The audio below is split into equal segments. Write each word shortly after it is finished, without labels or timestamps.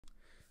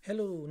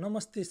Hello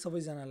नमस्ते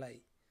सबैजनालाई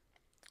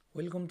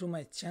welcome to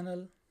my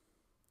channel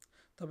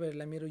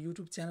तपाईहरुलाई मेरो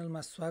युट्युब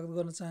च्यानलमा स्वागत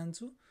गर्न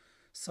चाहन्छु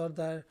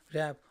सरदार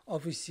rap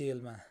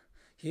अफिसियलमा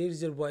here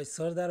is your boy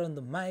Sardar on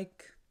the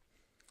mic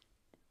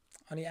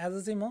अनि आज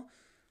चाहिँ म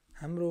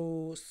हाम्रो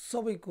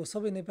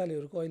सबै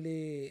नेपालीहरुको अहिले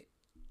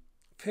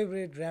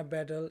favourite rap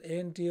battle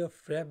ANTF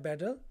RAP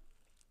BATTLE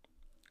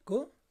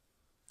को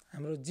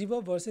हाम्रो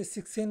GBOB Vs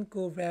SIXNEM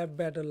को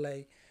र्याप ब्याटललाई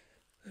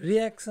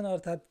रियाक्सन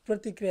अर्थात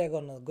प्रतिक्रिया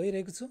गर्न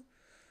गइरहेको छु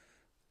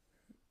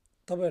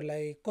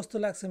तपाईहरुलाई कस्तो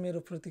लाग्छ मेरो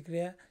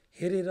प्रतिक्रिया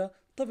हेरेर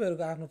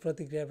तपाईहरुको आफ्नो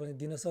प्रतिक्रिया पनि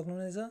दिन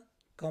सक्नुहुनेछ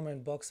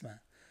कमेन्ट बक्समा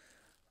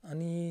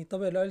अनि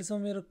तपाईहरुले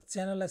अहिलेसम्म मेरो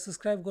च्यानललाई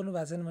सब्स्क्राइब गर्नु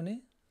भएको छैन भने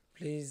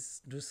प्लिज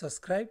डु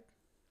सब्स्क्राइब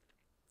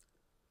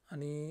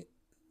अनि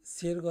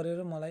शेयर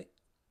गरेर मलाई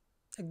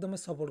एकदमै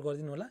सपोर्ट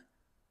गरिदिनु होला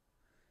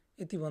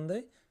यति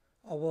भन्दै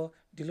अब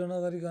ढिलो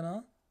नगरिकन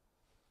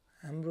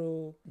हाम्रो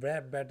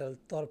र्याप ब्याटल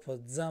तर्फ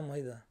जाम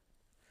है त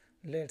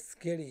let's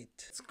get it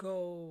let's go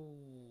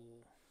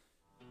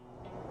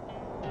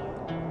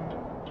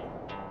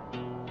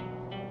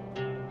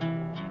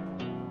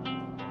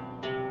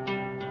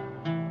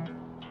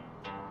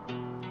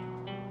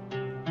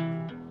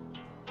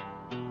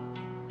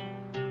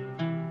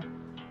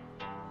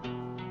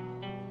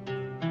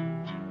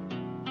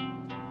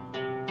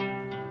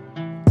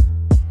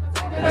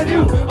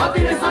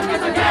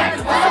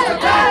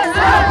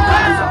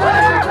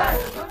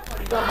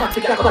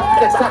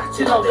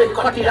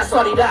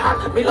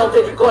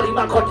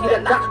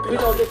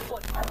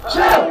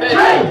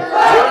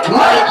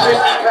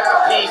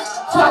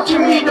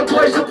Fucking me, the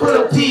boys will put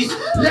a piece.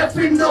 Left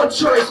with no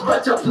choice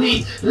but to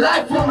please.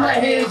 Life on my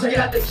hands, I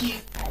got the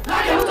keys.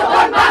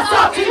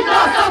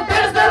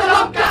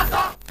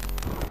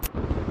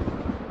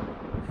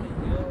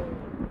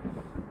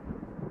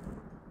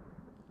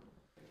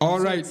 All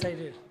right,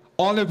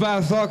 all of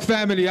our Thug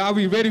family, are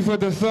we ready for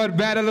the third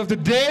battle of the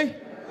day?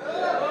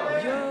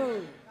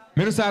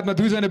 मेरो साथमा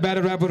दुईजना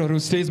battle र्यापरहरु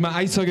स्टेजमा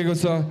आइसकेको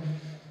छ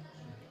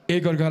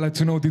एक अर्कालाई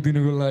चुनौती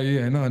दिनुको लागि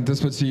हैन अनि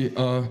त्यसपछि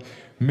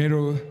मेरो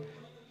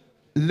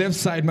लेफ्ट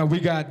साइडमा we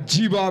got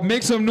GBOB.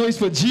 Make some noise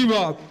for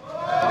GBOB.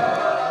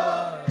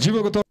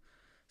 GBOB को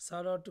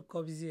shoutout to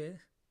कविजी है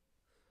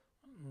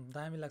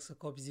दामी लाग्छ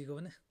कविजीको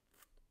पनि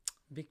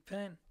बिग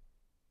फ्यान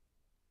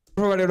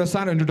प्रोवाइड एउटा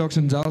सानो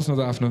इन्ट्रोडक्सन जाओस् न त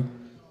आफ्नो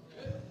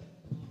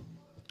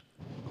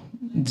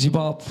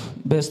GBOB,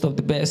 best of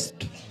the best.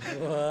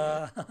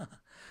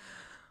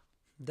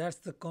 That's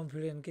the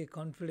confident के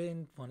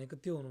confident भनेको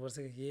त्यो हुनुपर्छ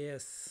कि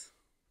yes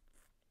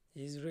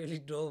he's really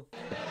dope.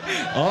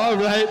 all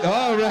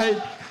right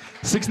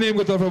SIXNEM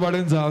को तर्फबाट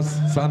नि जाओस्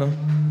सानो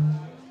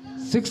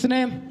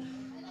SIXNEM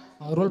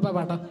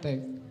रोल्पाबाट त्यही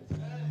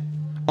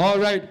all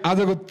right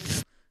आजको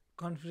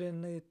confident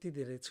नै यति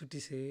धेरै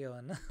छुटिसक्यो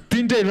हैन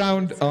तीनटै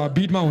राउन्ड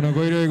बिटमा हुन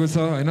गइरहेको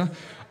छ हैन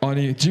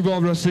अनि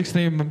GBOB र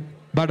SIXNEM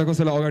बाट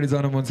कसैलाई अगाडि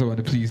जान मन छ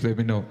भने please let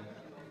me know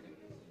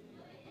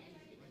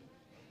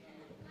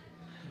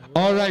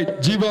All right,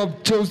 GBOB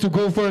chose to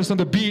go first on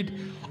the beat.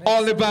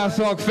 All about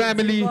Thug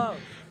family.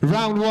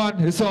 Round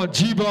one, it's on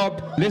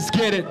GBOB. Let's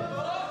get it.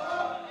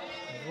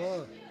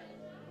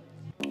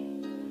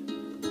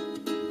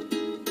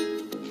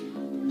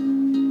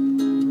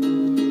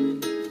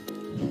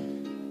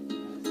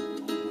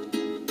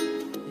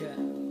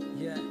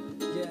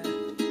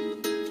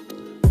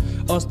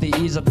 अस्ति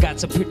इज्जत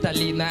गाछ फिर्ता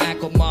लिन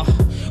आएको म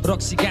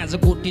रक्सी गाँजा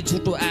गुटी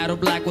झुटो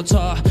आरोप लागेको छ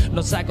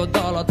नसाको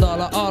दल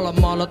दल अल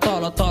मल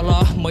तल तल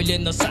मैले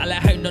नसाले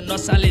हैन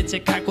नसाले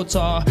चाहिँ खाएको छ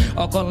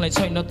अकल नै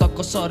छैन त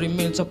कसरी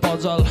मिल्छ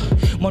पजल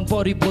मन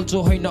परि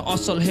बोल्छु हैन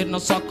असल हेर्न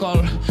सकल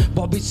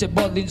भविष्य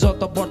बदलिन्छ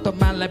त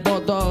वर्तमानलाई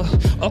बदल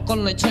अकल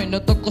नै छैन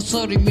त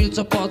कसरी मिल्छ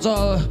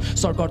पजल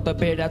सरकार त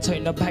बेडा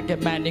छैन भाग्य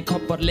माने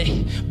खपरले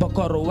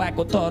बकर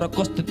वाको तर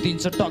कस्तो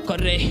दिन्छ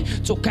टक्करे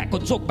चोखाको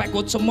चोक भएको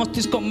छ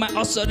मस्तिष्कमा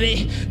असरे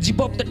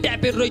GBOB त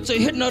ट्यापेर रहेछ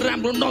हेर्न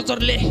राम्रो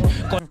नजरले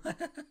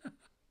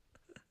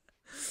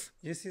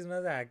यो सिजमा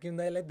चाहिँ हाकिम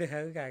दाइलाई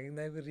देखाएको हाकिम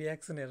दाइको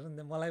रियाक्सन हेर्नु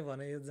नि मलाई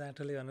भने यो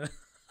जाँठोले भनेर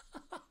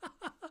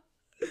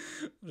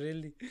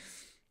रियली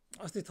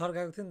अस्ति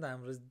थर्काएको थियो नि त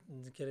हाम्रो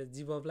के अरे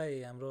GBOB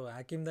लाई हाम्रो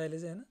हाकिम दाइले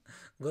चाहिँ हैन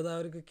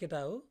गोदावरीको केटा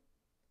हो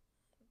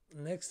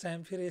नेक्स्ट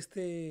टाइम फेरि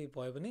यस्तै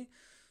भयो भने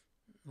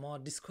म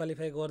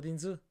डिस्क्वालिफाई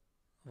गरिदिन्छु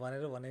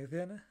भनेर भनेको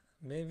थियो हैन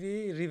maybe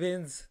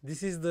revenge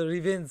this is the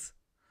revenge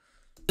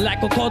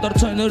लाको कदर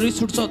छैन रिस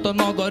उठ्छ त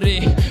नगरे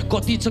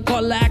कति छ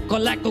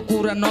कलाको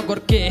कुरा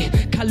नगर्के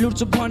खाली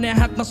उठ्छ भने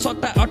हातमा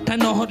सट्टा अट्ठा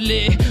नहरले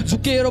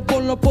झुकेर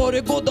बोल्न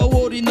पर्यो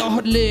गोदावरी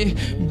नहरले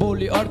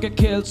बोली अर्कै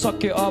खेल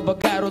सके अब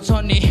गाह्रो छ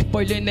नि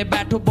पहिले नै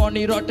बाटो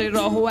बनी रटेर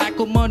हो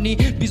आएको मनी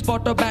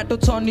बिचबाट बाटो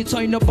छ नि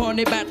छैन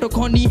बने बाटो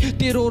खनी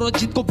तेरो र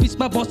जितको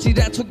बिचमा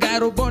बसिरहेको छु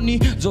गाह्रो बनी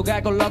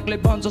जोगाएको लगले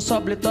भन्छ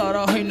सबले तर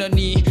होइन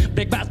नि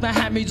ब्रेकफास्टमा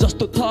हामी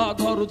जस्तो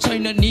थगहरू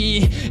छैन नि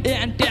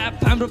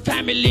ANTF हाम्रो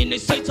फ्यामिली नै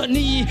सही छ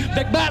नि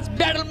ब्रेकफास्ट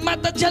ब्याटलमा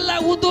त झेल्ला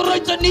हुँदो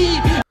रहेछ नि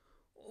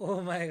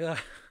ओ माय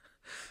गॉड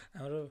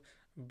हाम्रो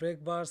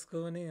ब्रेक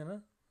बार्सको पनि हैन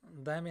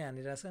दामी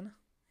हानिरहेछ हैन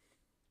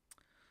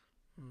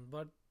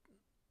बट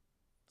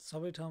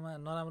सबै ठाउँमा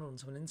नराम्रो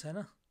हुन्छ भने पनि छैन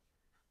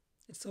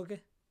इट्स ओके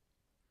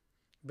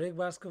ब्रेक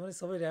बार्सको पनि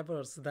सबै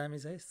ऱ्यापरहरू चाहिँ दामी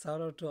छ है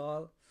shout out to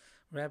all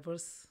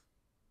rappers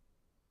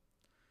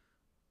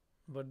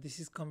but this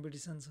is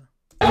competition छ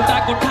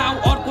एउटाको ठाउँ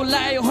अर्को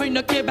लाए होइन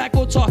के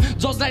भएको छ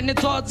जसलाई नै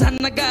जज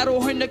जान्न गाह्रो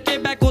होइन के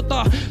भएको त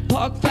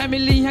थक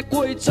फ्यामिली यहाँ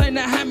कोही छैन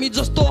हामी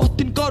जस्तो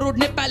 3 करोड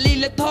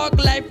नेपालीले थक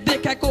लाइफ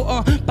देखाएको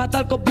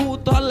पातालको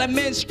भूतहरूलाई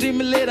मेन स्ट्रिम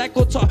लिएर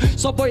आएको छ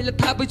सबैले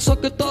थाहा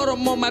भइसक्यो तर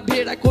ममा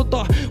भेडाको त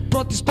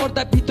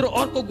प्रतिस्पर्धाभित्र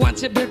अर्को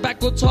ग्वान्छे भेट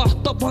भएको छ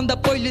तभन्दा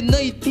पहिले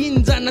नै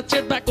 3 जना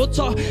चेट भएको छ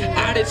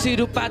आडे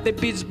सिरुपाते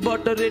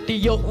बीचबाट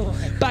रेडियो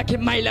पाखे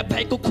माइला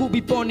भाइको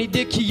खुबी पनि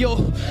देखियो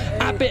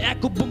आपे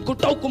आएको बुमको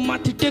टाउको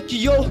माथि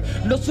टेकियो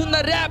नसुन्न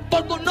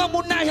ऱ्यापरको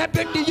नमुना यहाँ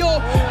भेटियो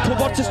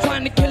फोबर चाहिँ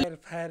स्वान खेल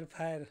fire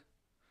fire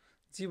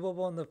GBOB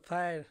on the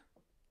fire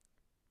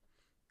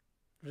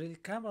really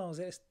कहाँबाट आउँछ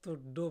यस्तो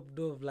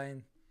डोप लाइन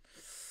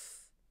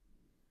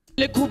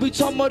खुबी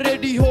छ म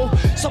रेडी हो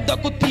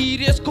शब्दको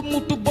तीर यसको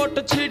मुटुबाट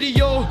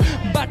छेडियो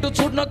बाटो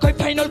छोड्न खै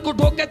फाइनलको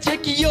ढोका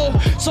छेकियो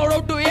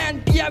सौराउ टु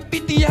एनटीएफ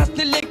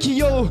इतिहासले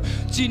लेखियो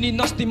चिनी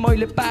नस्ती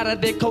मैले पारा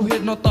देखाउ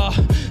हेर्न त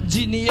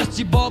जिनियस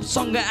GBOB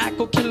सँग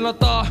आएको खेल्न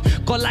त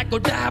कलाको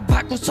डाब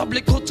भएको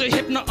सबले खोज्छ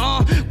हेप्न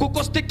को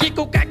कस्तै के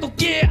को काको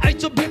के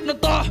आइज भेट्न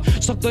त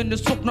सक्दैन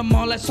स्वप्न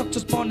मलाई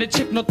सक्सेस पर्ने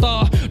छेक्न त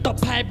टप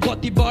 5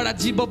 गति बडा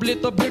GBOB ले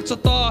त भेट्छ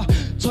त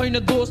छैन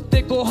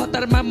दोस्तेको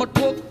हतारमा म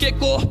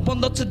ठोकेको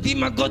बन्द छ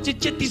दिमाग गजी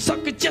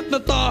चेतिसके चेत्न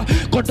त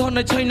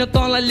कठनै छैन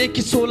तँलाई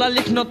लेखी सोला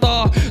लेख्न त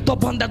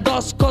भन्दा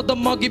 10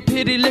 कदम अघि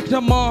फेरि लेख्न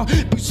म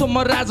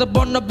विश्वमा राजा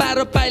बन्न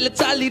 12 पाइला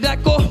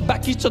चालिरहेको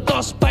बाँकी छ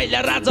 10 पाइला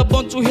राजा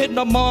बन्छु हेर्न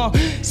म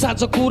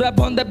साँझ कुरा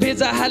भन्दा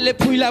बेजा हाले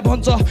फुइला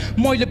भन्छ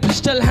मैले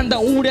फ्रिस्टाइल हान्दा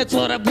उडे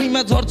चरा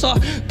भुइँमा झर्छ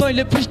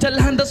तैँले फ्रिस्टाइल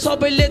हान्दा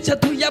सबैले छ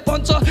धुइया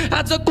भन्छ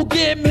आजको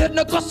गेम हेर्न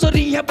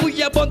कसरी यहाँ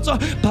बुइया बन्छ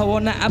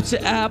भावना आपसे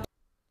आप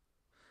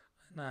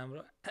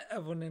हाम्रो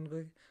एपोनेन्टको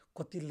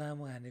कति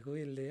लामो हानेको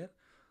यसले यार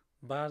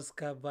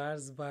बार्सका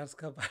बार्स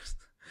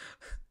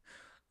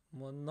म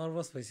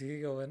नर्भस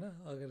भइसकेको होइन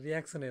अगर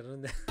रियाक्सन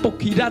हेर्नु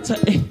पोखिरहेछ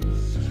ए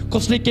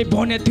कसले के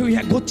भने थियो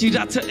यहाँ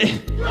गोचिरहेछ ए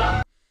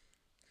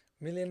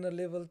मिलियनर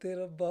लेभल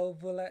 13 बाउ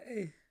बोला ए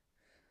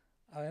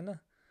होइन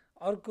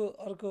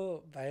अर्को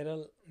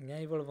भाइरल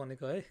यहीँबाट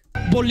भनेको है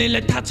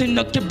बोल्नेलाई थाहा छैन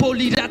के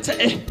बोलिरहेछ ए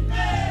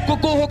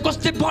को हो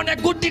कसले भने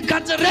गोटी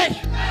खान्छ रे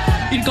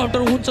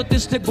इन्काउन्टर हुन्छ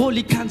त्यसले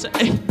गोली खान्छ ए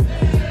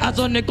आज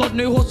नै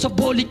गर्ने हो सब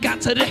भोलि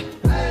कान्छ रे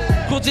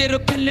खोजेर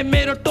खेल्ने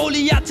मेरो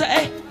टोली आछ ए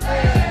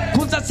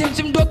खुल्छ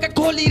सिमसिम ढोका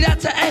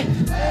खोलिरहेछ ए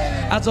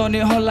आज नै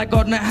हल्ला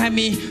गर्न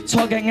हामी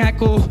 6 ग्याङ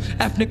आएको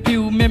आफ्नो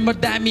क्रू मेम्बर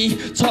दामी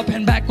 6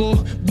 फ्यान भएको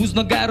बुझ्न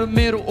गाह्रो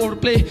मेरो ओड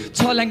प्ले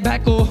 6 ल्याङ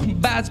भएको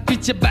बाज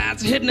पिछे बाज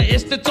हेर्न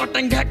यस्तै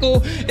चट्याङ खाएको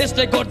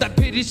यसले गर्दा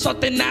फेरि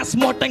सत्यनाश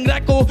मट्याङ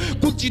राको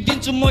कुची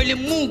दिन्छु मैले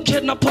मुख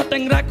हेर्न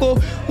फट्याङ राको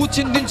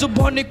उछिन दिन्छु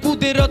भने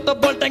कुदेर त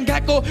बल्ट्याङ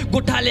खाएको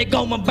गोठाले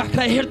गाउँमा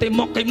बाख्रा हेर्दै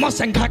मकै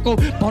मस्याङ खाएको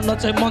भन्न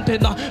चाहिँ मन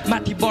थिएन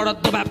माथिबाट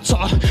दबाब छ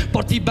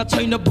प्रतिभा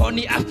छैन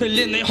भनी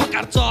आफैले नै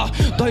हकार्छ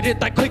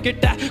धैर्यता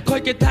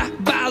खैकेटा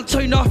बाल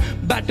छैन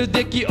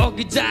बाटोदेखि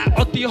अघि जा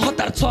अति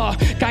हतार छ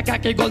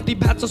काकाकै गल्ती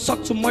भाँच्न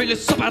सक्छु मैले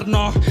सपार्न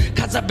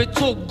खाजा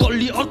बेचो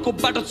गल्ली अर्को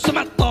बाटो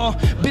समात्न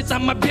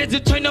बेचामा भेजे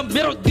छैन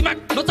मेरो दिमाग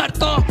नचार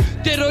त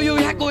तेरो यो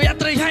यहाँको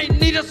यात्रा यहीँ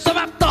निर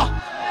समाप्त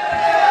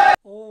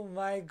ओ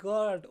my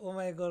God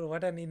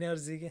what an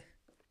energy के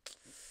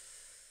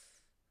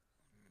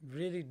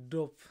really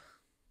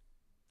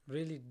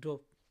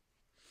dope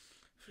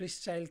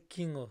freestyle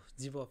king हो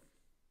GBOB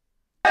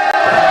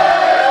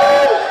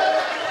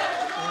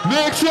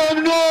Make some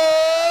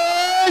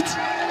noise!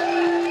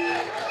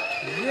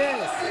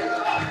 Yes!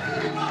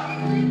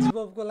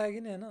 GBOB को लागि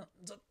नि हैन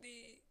जति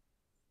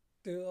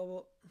त्यो अब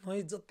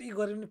नोइज जति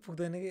गरे पनि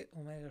पुग्दैन के ओ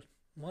माय गॉड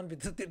मन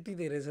भित्र त्यति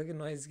धेरै छ कि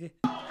नोइज के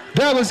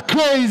That was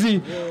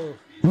crazy.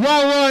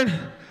 Round 1.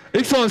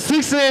 It's on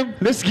 6am.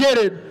 Let's get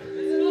it.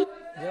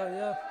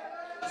 Yeah.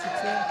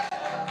 6am.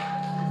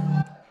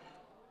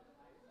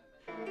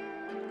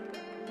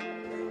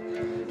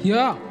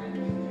 Yeah.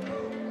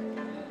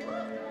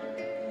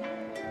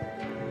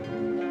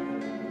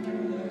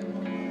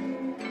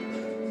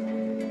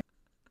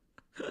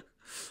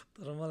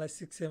 तर मलाई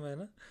 6am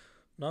हैन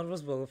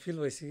नर्भस भएको फिल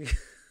भइसक्यो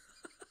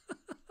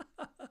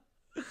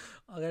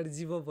अगाडि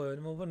GBOB भयो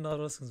भने म पनि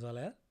नर्भस हुन्छु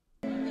होला यार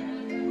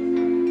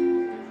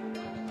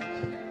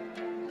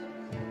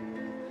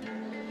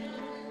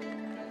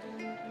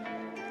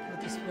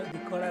प्रतिस्पर्धी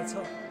कडा छ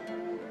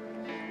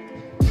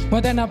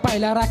मैदान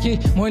पाइला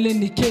राखे मैले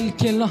नि खेल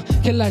खेल्न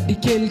खेलाडी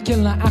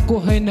खेल्न आएको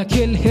होइन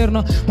खेल हेर्न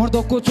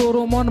मर्दको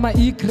चोरो मनमा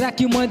इक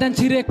राखी मैदान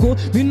छिरेको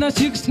भिन्न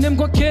 6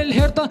 नेमको खेल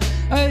हेर त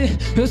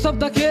यो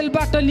शब्द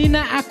खेलबाट लिन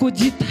आएको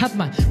जित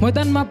हातमा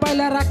मैदानमा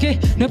पाइला राखे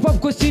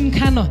नेपपको सिन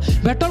खान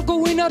ब्याटलको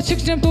विनर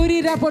 6 नेम तोरी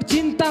ऱ्यापर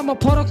चिन्तामा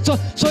फरक छ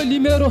शैली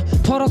मेरो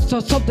फरक छ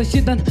शब्द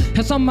सिद्धान्त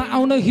हेसम्म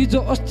आउन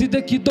हिजो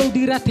अस्तिदेखि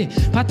दौडिराथे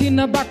फातिन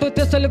बाटो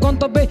त्यसैले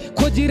गन्तव्य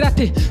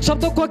खोजिराथे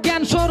शब्दको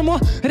ज्ञान स्वर म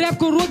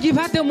ऱ्यापको रोगी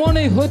भाते म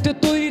नै हो त्यो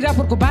तोरी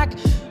ऱ्यापरको भाग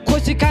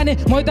खोसी खाने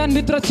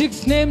मैदानभित्र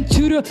 6 नेम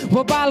छिर्यो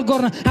बबाल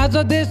गर्न आज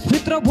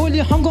देशभित्र भोलि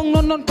हङकङ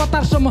लन्डन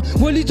कतारसम्म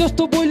बोली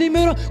जस्तो बोली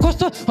मेरो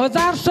कस्तो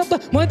हजार शब्द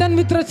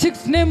मैदानभित्र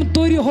 6 नेम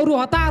तोरीहरू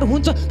हतार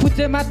हुन्छ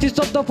फुच्चे माथि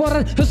शब्द पर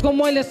यसको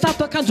मैले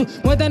साथ खान्छु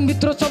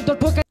मैदानभित्र शब्द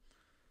ठोका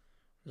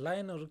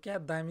लाइनहरू क्या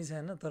दामी छ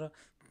हैन तर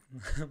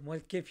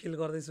मैले के फिल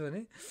गर्दैछु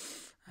भने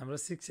हाम्रो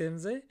 6M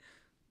चाहिँ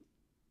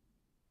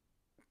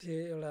त्यो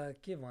एउटा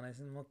के भनेछ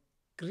म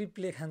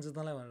क्रिपले खान्छु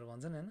तँलाई भनेर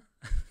भन्छ नि हैन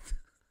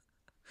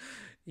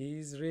he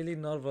is really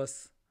nervous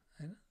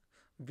हैन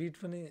बिट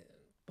पनि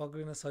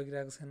पक्रिन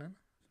सकिरहेको छैन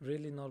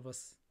really nervous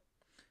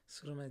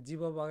सुरुमा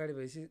GBOB अगाडि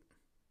भएपछि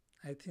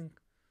आई थिंक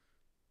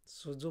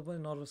सो जो पनि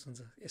नर्भस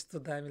हुन्छ यस्तो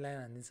दामी लाइन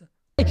हान्दिन्छ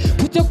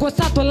फुचेको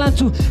सातो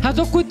लान्छु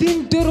आजको दिन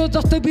तेरो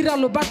जस्तै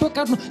बिरालो बाटो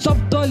काट्नु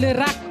शब्दले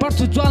राख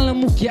पर्छु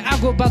ज्वालामुखी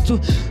आगो बाँच्छु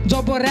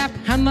जब ऱ्याप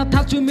हान्न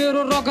थाल्छु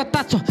मेरो रगत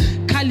ताछ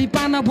खाली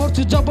पाना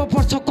भर्छु जब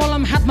पर्छ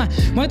कलम हातमा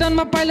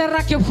मैदानमा पाइला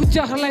राखे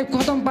फुच्चाहरूलाई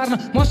खतम पार्न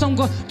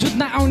मसँग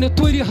जुत्न आउने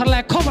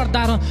तोरीहरूलाई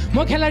खबरदार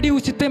म खेलाडी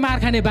उचितै मार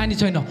खाने बानी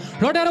छैन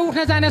लडेर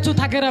उठ्न जाने छु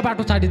थाकेर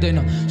बाटो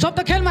छाडिँदैन शब्द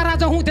खेलमा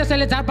राजा हुँ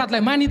त्यसैले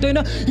जातपातलाई मानिँदैन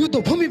युद्ध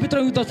भूमिभित्र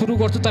युद्ध सुरु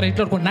गर्छु तर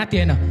हिटलरको नाति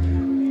होइन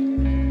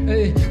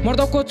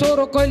मर्दको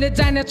चोरो कहिले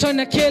जाने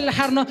छैन खेल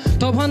हार्न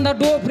तभन्दा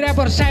डोप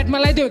ऱ्यापर साइडमा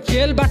लगाइदियो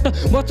खेलबाट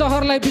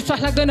बच्चाहरूलाई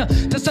विश्वास लाग्दैन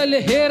त्यसैले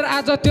हेर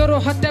आज तेरो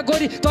हत्या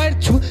गरी तयार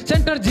छु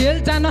सेन्टर जेल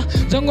जान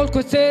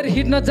जङ्गलको शेर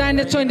हिँड्न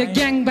जाने छैन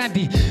ग्याङ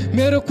बाँधी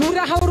मेरो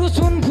कुराहरू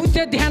सुन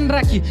फुचे ध्यान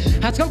राखी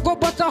आजकलको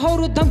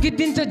बच्चाहरू धम्की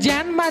दिन्छ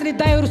ज्यान मार्ने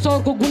दाइहरू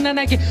सहरको गुन्डा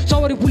नाकी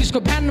सवारी पुलिसको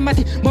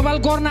भ्यानमाथि बवाल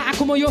गर्न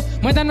आएको म यो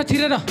मैदानमा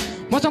छिरेर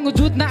मसँग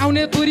जुत्न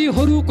आउने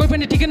तोरीहरू कोही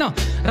पनि ठिकेन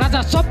राजा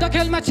शब्द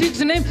खेलमा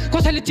 6 नेम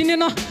कसैले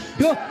चिनेन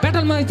यो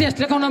ब्याटलमा इतिहास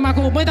लेखाउन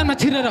माको मैदानमा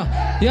छिरेर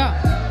या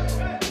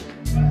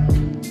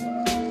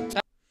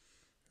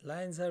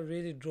लाइन्स आर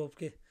रियली ड्रोप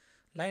के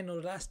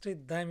लाइनहरू लास्टै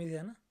दामी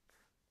थिएन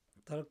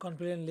तर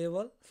कन्फिडेन्ट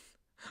लेभल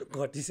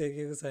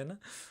घटिसकेको छैन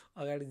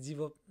अगाडि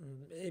GBOB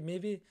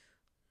मेबी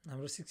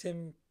हाम्रो 6M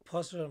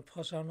फर्स्ट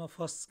राउन्डमा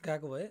फर्स्ट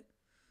गएको भए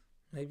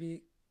maybe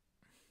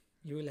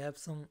you will have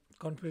some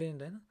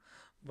confident हैन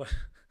बट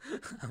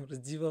हाम्रो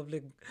GBOBले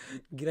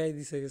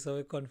गिराइदिसक्यो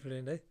सबै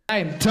कन्फिडेन्ट है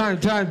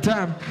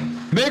Time.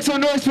 Make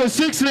some noise for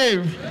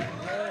SIXNEM.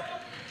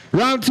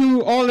 Round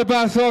 2, all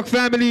about Thug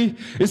family.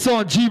 It's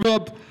on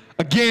GBOB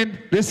again.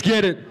 Let's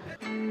get it.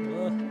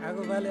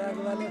 आगो वाले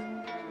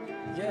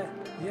yeah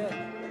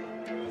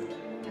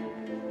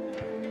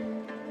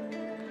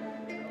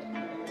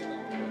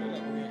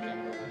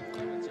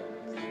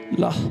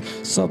ल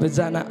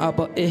सबैजना अब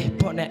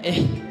बन्या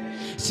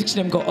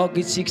 6 को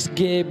अघि 6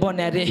 गे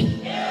बन्या रे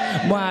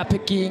म आफै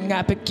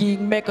किङ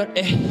मेकर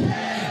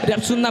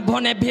ऱ्याप सुन्न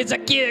भने भेजा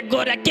के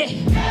गरे के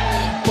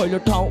पहिलो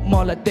ठाउँ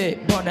मलाई दे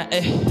बन्या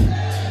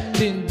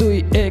 3 2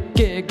 1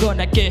 के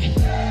गन्या के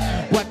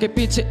वाके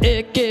पछि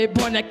के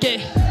बन्या के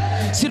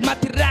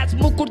शिरमाथि राज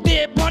मुकुट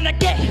दे बन्या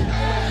के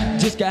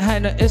जिसका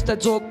हैन यस्ता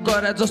जोक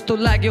गरे जस्तो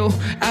लाग्यो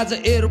आज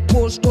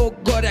एयरफोर्स ठोक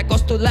गरे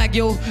कस्तो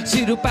लाग्यो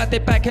सिरु पाते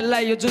पाखे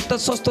लायो जुत्ता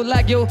सस्तो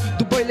लाग्यो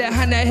दुबईले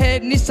हाने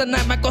हेड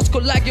निशानामा कसको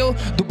लाग्यो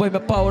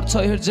दुबईमा पावर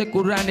छ हेर्जे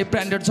कुरानी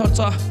ब्रान्डेड झर्छ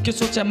के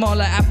सोचे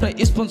मलाई आफ्नो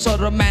स्पोन्सर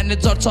र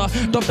म्यानेजर छ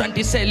टप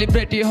 20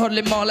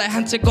 सेलिब्रिटीहरुले मलाई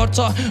हान्से गर्छ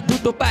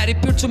बुटो पारी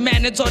पिट्छु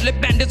म्यानेजरले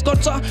ब्यान्डेज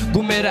गर्छ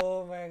घुमेर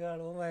oh my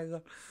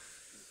god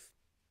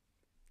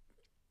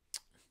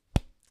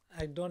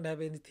I don't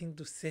have anything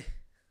to say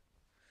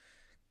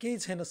केही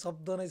छैन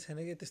शब्द नै छैन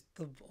के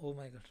त्यस्तो ओ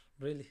माय गॉड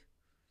रियली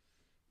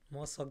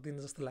म सक्दिन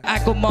जस्तो लाग्छ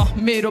आको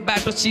म मेरो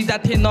बाटो सिधा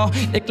थिएन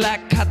 1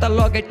 लाख खाता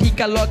लगाई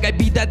टीका लगाई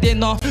बिदा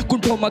देन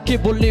कुण्ठोमा के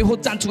बोल्ने हो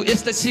जान्छु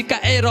यसले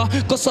सिकाएर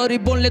कसरी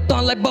बोल्ने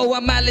तँलाई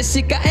बाउआमाले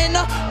सिकाएन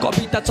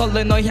कविता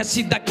चल्दैन यहाँ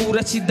सिधा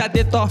कुरा सिधा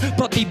दे त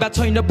प्रतिभा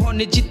छैन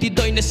भने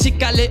जित्दिदैन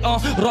सिक्काले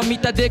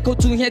रमिता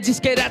देखाउँछु यहाँ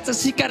जिस्काइराछ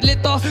सिकारले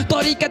त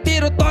तरिका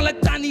तेरो तँलाई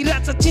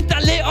तानिराछ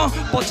चिताले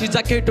पछि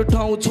जा केटो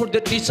ठाउँ छोड्दे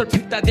टी-शर्ट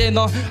फिर्ता देन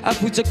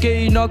आफू चाहिँ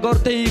केही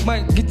नगर्दै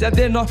गिजा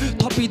देन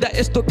थपिदा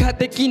यस्तो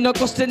खाते किन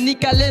कसले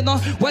निकाले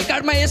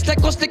वाइकार्डमा यसलाई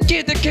कसले के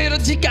देखेर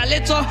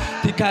झिकालेछ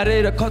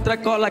भिखारेर खतरा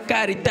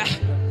कलाकारिता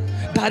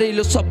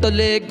धारिलो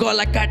शब्दले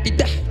गला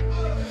काटिदा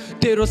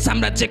तेरो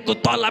साम्राज्यको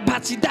तला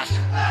भाँचिदा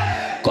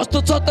कस्तो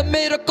छ त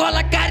मेरो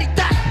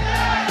कलाकारिता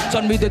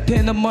जन्मिँदै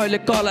थिएन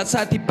मैले कला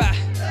साथी पा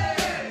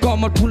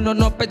कमर ठुल्न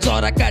नपाए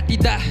जरा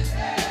काटिदा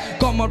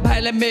कमर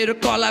भाइलाई मेरो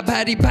कला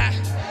भारी भा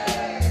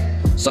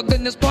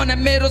सक्दैनस् भने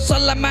मेरो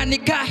सल्लाह मानि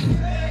खा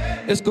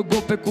यसको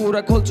गोप्य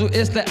कुरा खोल्छु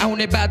यसलाई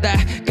आउने बाधा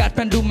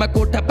काठमाडौँमा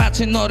कोठा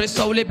पाछे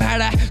नरेसौले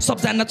भाडा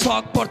सबजना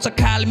छक पर्छ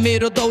खाल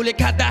मेरो दौले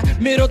खादा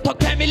मेरो थक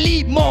फ्यामिली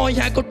म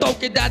यहाँको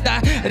टौके दादा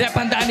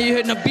ऱ्यापान्दानी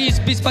हेर्न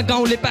 20 मा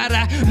गाउँले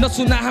पारा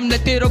नसुना हामीलाई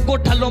तेरो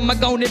गोठालोमा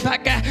गाउने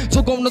भाका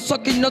जोगाउन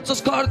सकिन्न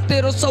जस घर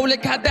तेरो सौले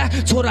खादा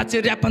छोरा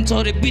चाहिँ ऱ्यापान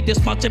चरे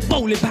विदेशमा चाहिँ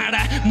बाउले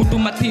भाडा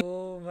मुटुमा थियो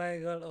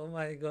oh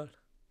my god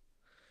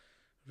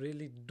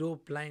really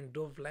dope line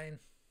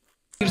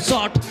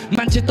short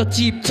मान्छे त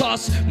चिप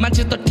छस्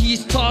मान्छे त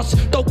ठिस छस्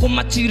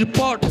टाउकोमा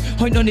चिरपट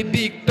होइन नि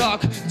big talk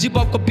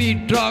जिबको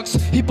beet drugs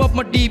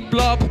हिपहपमा deep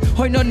love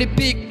होइन नि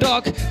बिग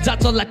टक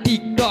जाचला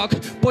टिकटक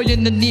पहिले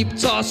नै निप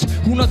छस्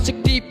हुन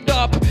चाहिँ टिप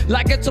टप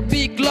लागेछ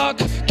बिग लक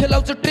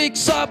खेलाउँछ ट्रिक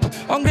सप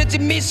अङ्ग्रेजी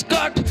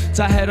मिसकट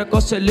चाहेर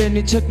कसैले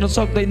नि छेक्न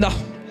सक्दैन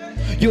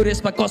यो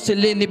रेसमा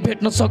कसैले नि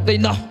भेट्न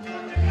सक्दैन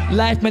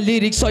लाइफमा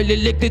लिरिक्स अहिले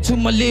लेख्दैछु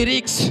म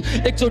लिरिक्स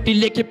एकचोटि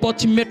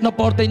लेखेपछि मेट्न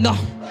पर्दैन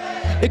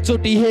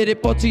एकचोटि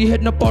हेरेपछि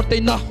हेर्न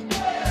पर्दैन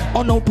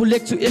अनौठो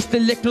लेख्छु यस्तै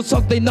लेख्न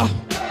सक्दैन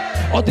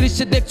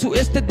अदृश्य देख्छु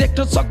यस्तै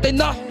देख्न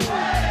सक्दैन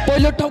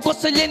पहिलो ठाउँ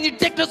कसैले नि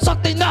टेक्न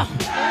सक्दैन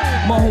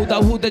म हुँदा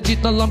हुँदै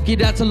जित्न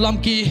लम्किरहेछ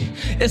लम्की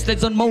यसले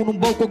जन्माउनु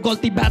बाउको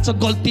गल्ती भएको छ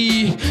गल्ती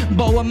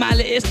बाउ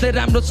आमाले यस्तै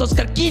राम्रो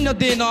संस्कार किन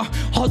दिएन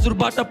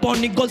हजुरबाट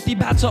पढ्ने गल्ती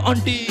भएको छ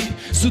आन्टी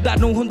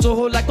सुधार्नु हुन्छ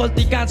होला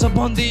गल्ती कहाँ छ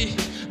भन्दी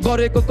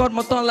गरेको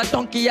कर्म तँलाई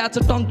टङ्की आछ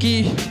टङ्की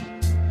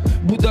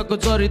बुद्धको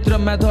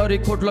चरित्रमा धरी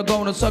खोट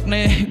लगाउन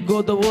सक्ने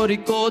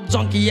गोदावरीको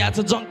जङ्की या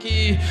छ जङ्की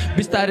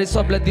बिस्तारै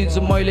सबलाई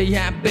दिन्छु मैले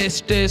यहाँ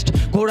बेस्ट टेस्ट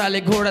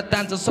घोडाले घोडा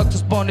तान्छ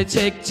सक्सेस पाउने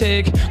छेक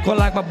छेक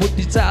कलाकमा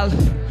बुद्धि चाल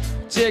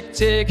चेक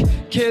चेक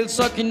खेल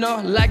सकिन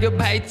लाग्यो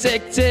भाइ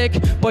चेक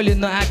चेक पहिले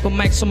नआएको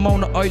माइक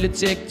समाउन अहिले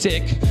चेक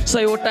चेक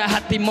 100वटा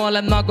हात्ती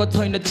मलाई नगद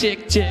होइन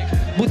चेक चेक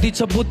बुद्धि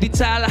छ बुद्धि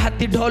चाल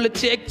हात्ती ढल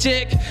चेक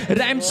चेक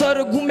राइम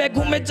सर घुमे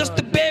घुमे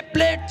जस्तो बे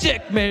plate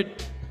check met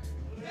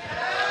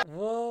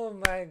Oh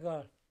my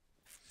god.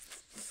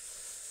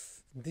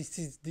 This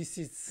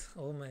is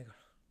oh my god.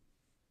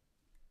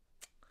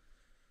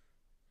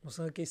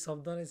 मसँग केही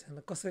शब्द नै छैन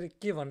कसरी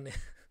के भन्ने.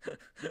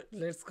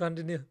 Let's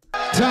continue.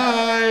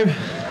 Time.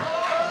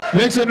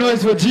 Make some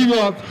noise for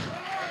GBOB.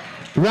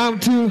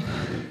 Round 2.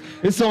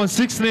 It's on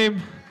SIXNEM.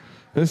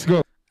 Let's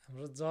go.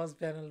 हाम्रो जज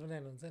प्यानल पनि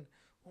हुनुहुन्छ नि.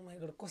 Oh my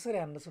god कसरी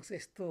हान्न सक्छ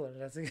यस्तो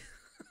भनेर चाहिँ.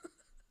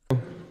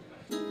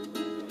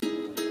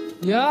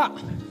 Yeah.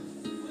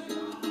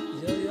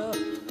 Yo.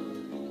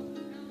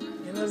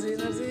 Energy.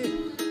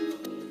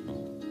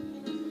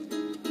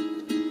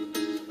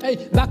 ए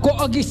बाको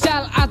अघि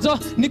साल आज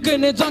निकै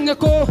नै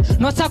जङ्गेको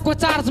नसाको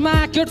चार्जमा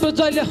केटो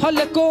जहिले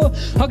हल्लेको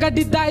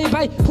अगाडि दाई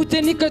भाइ फुचे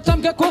निकै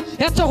चम्केको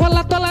हेर्छ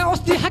होला तँलाई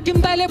अस्ति हाकिम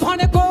दाइले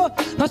भनेको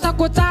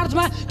नसाको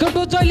चार्जमा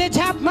केटो जहिले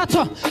झ्यापमा छ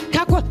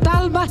खाको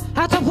तालमा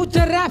आज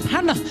फुचे ऱ्याप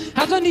हान्न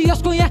आज नि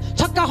यसको यहाँ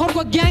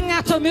छक्काहरूको ग्याङ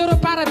आछ मेरो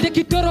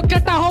पारादेखि तेरो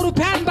केटाहरू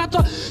फ्यान बाँच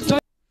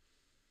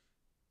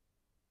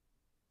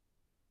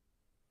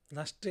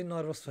लास्टै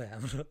नर्भस भयो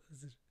हाम्रो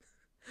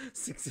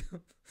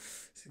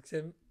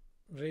सिक्सएम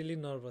रियली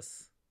नर्भस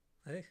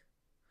है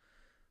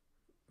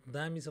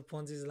दामी छ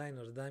पन्चिस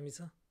लाइनहरू दामी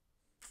छ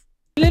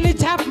लेली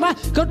छापमा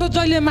केटो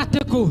जहिले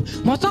माथेको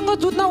मसँग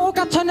जुत्न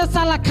ओका छैन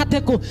साला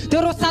खाथेको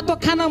तेरो सातो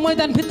खाना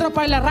मैदान भित्र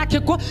पहिला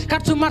राखेको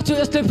काट्छु मार्छु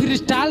यसले फ्री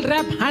स्टाइल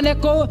ऱ्याप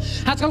हानेको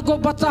आजकलको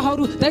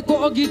बच्चाहरू दाइको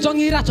अघि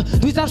जङ्गिरहेछ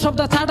 2-4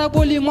 शब्द छाडा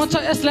बोली मन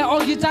छ यसलाई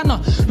अघि जान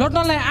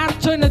लड्नलाई आँट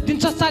छैन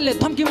दिन्छ सालले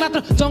धम्की मात्र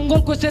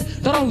जङ्गलको शेर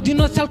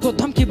डराउँदिन स्यालको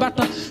धम्कीबाट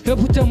यो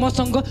फुटे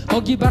मसँग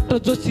अघिबाट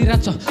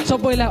जोसिरहेछ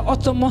सबैलाई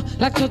अचम्म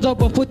लाग्छ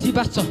जब पोथी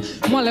बाँच्छ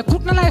मलाई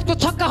कुट्नलाई यस्तो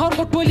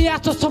छक्काहरूको टोली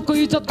आछ सबको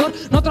इज्जत गर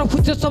नत्र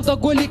फुटे शब्द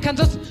गोली खान्छ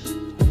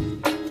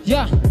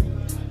या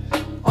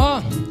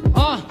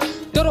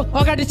तेरो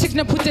अगाडि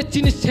सिक्ने फुच्चे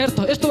चिनिस छेर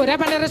त यस्तो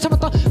ऱ्यापाने रहेछ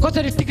त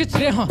कसरी टिकिस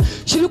रे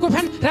सिलुको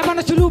फ्यान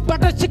ऱ्यापाने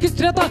सिलुबाट सिकिस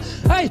रे त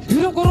ए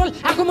हिरोको रोल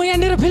आएको म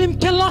यहाँनिर फिल्म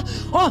खेल्न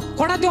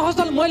कडा त्यो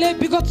हसल मैले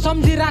विगत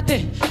सम्झिराथे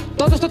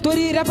त जस्तो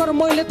तोरी ऱ्यापर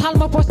मैले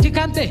थालमा पस्ती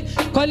कान्थे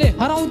कहिले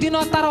हराउँदिन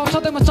तारा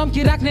सधैँमा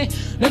चम्की राख्ने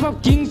नेपाल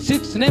किङ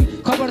सिक्सनेम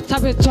खबर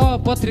छापे छ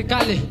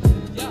पत्रिकाले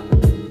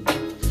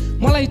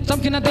मलाई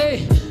चम्किन दे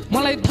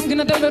मलाई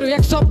धम्किन दे मेरो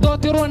एक शब्द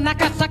तेरो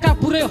नाका साका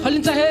पुरै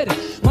हलिन्छ हेर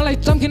मलाई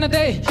चम्किन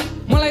दे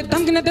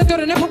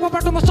तेरो नेफोको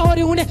बाटोमा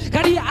सवारी हुने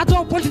गाडी आज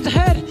पल्टिन्छ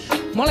हेर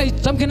मलाई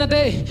चम्किन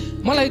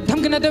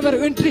दे मेरो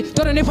इन्ट्री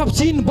तेरो नेफप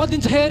सिन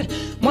बदिन्छ हेर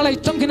मलाई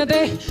चम्किन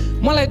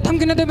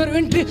दे मेरो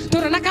इन्ट्री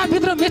तेरो नाका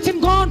भित्र मेसिन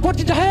गन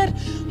पल्टिन्छ हेर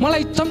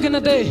मलाई चम्किन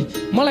दे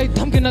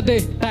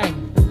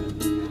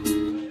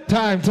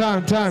Time.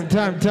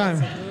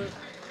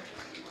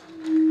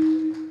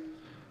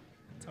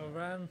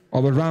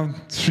 अब राउन्ड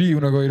 3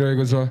 हुन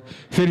गइरहेको छ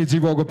फेरि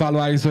जीवको पालो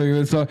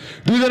आइसकेको छ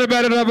दुईजना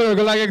ब्याटर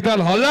ऱ्यापरहरूको लागि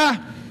एकताल हल्ला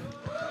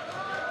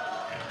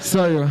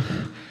So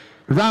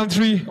round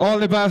 3 all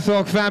the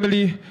Basok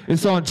family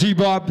is on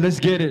GBOB. Let's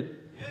get it.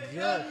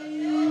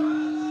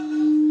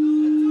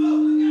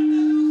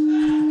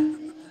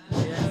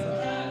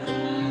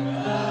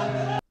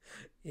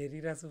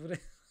 हेरिरहेको छु पुरै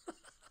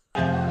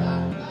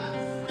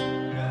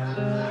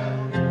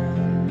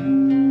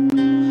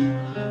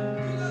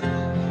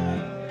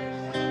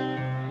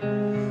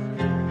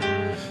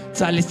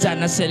चालीस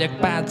जना सेलेक्ट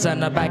 5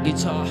 जना बाँकी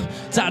छ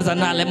 4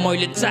 जनाले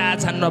मैले 4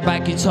 छान्न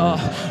बाँकी छ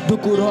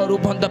ढुकुरहरू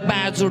भन्दा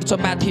बाज उड्छ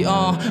माथि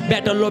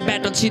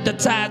ब्याटल छिट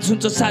चार्ज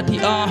हुन्छ साथी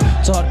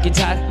झर्की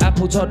झार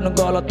आफू झर्नु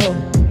गलत हो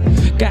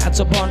कहाँ छ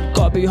भन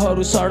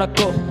कविहरू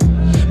सडकको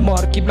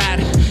मर्की मार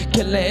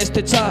खेल्ने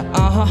यस्तै छ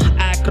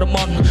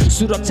आक्रमण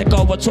सुरक्षा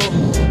कवच हो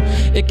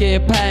एके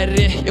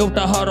फारे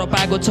एउटा हर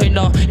पाएको छैन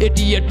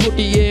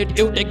 8848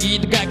 एउटा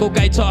गीत गाएको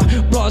गाई छ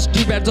प्लस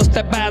टिब्याट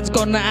जस्ता बाज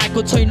गर्न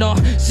आएको छैन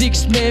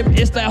 6 नेम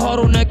यस्ता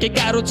हराउन के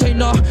गाह्रो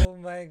छैन ओ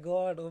माई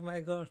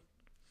गड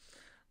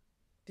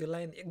त्यो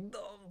लाइन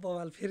एकदम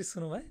बवाल फेरि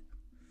सुनौ भाइ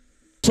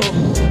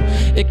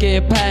एके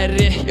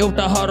फारे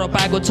एउटा हर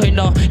पाएको छैन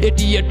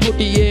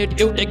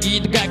 8848 एउटा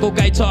गीत गाएको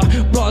गाई छ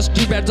प्लस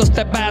टिब्याट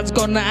जस्ता बाज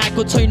गर्न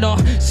आएको छैन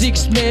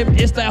 6 नेम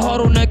यस्ता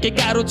हराउन के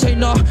गाह्रो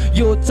छैन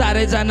यो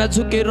चारैजना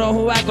झुकेर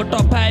हो आएको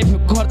टप 5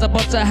 खर्च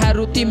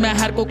बच्चाहरू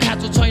तिमीहरूको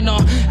खाँचो छैन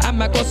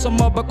आमा कसम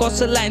अब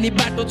कसैलाई नि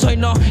बाटो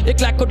छैन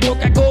 1 लाखको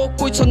ढोकाको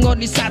कोहीसँग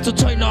नि साँचो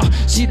छैन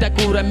सिधा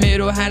कुरा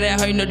मेरो हारे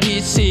होइन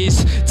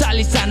डिसिस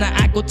 40 जना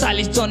आएको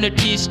 40 जने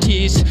ठिस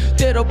ठिस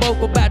तेरो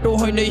बाउको बाटो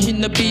होइन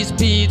हिँड्न बीच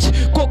बीच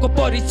कोको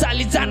परि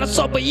 40 जना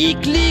सबै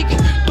इक्लिक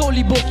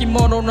टोली बोकी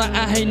मनाउन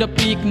आएन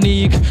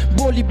पिकनिक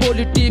बोली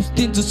बोली टिप्स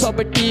दिन्छु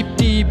सबै टिप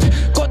टिप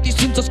कति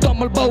सुन्छस्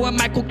कमल बाउ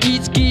आमाको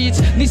किच किच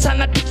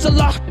निशाना टिप्स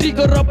ल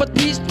ट्रिगर अब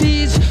थिस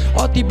थिस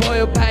अति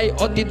भयो भाइ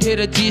अति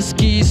धेरै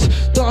जिस्किस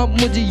त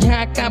मुझी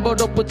यहाँ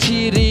कहाँबाट पो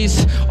छिरिस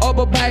अब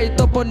भाइ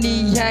त पनि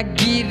यहाँ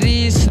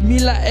गिरिस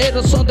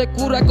मिलाएर सधैँ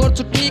कुरा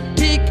गर्छु ठिक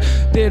ठिक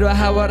तेरो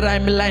हावा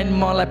राइम लाइन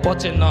मलाई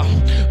पचेन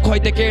खै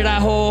त केडा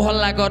हो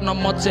हल्ला गर्न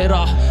मचेर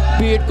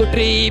पेटको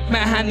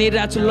ट्रिपमा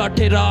हानिरहेछु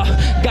लटेर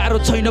गाह्रो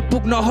छैन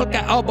पुग्न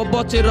हल्का अब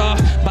बचेर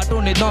बाटो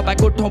नै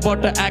नभएको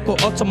ठाउँबाट आएको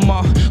अचम्म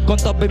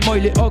गन्तव्य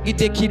मैले अघि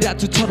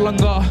देखिरहेछु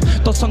छर्लङ्ग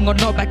तसँग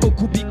नभएको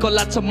खुबी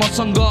कला छ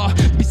मसँग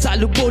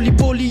विषालु बोली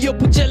बोली यो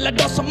पुचेला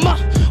डसम्म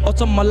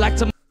अचम्म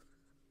लाग्छ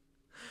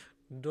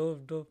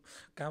डोप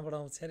कहाँबाट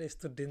आउँछ यार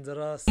यस्तो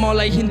डेन्जरस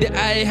मलाई हिँड्दै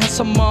आए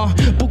यहाँसम्म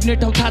पुग्ने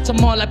ठाउँ थाहा छ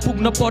मलाई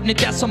पुग्न पर्ने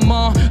त्यहाँसम्म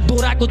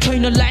दोहोऱ्याएको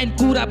छैन लाइन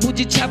कुरा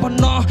बुझी छ्या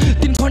भन्न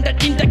 3 घण्टा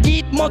 3टा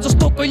गीत म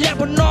जस्तो कोइला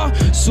भन्न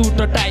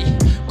सुट टाई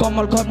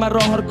कमल घरमा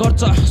रहर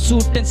गर्छ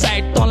सुट एन्ड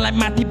साइड तँलाई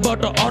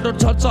माथिबाट अर्डर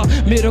झर्छ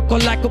मेरो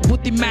कलाको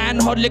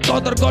बुद्धिमानहरूले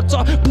कदर गर्छ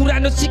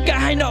पुरानो सिक्का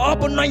होइन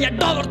अब नयाँ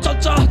डलर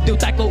चल्छ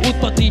देउताको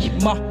उत्पत्ति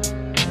म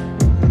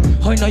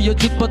होइन यो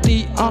जुत्पत्ति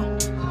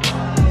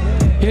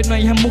हेर्न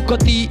यहाँ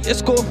मुकति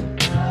यसको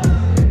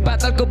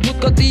पातलको भूत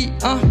कति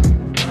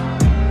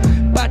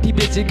पाठी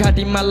बेची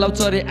घाँटीमा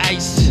लौचरे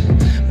आइस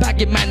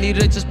भाग्य मानी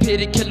रहेछस्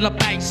फेरि खेल्न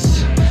पाइस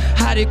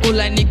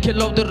हारेकोलाई नि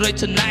खेलाउँदो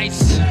रहेछ नाइस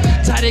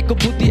झारेको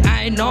बुद्धि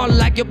आए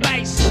नलाग्यो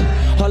 22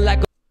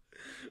 हल्लाको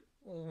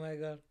ओ my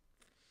God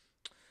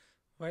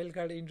wild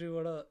card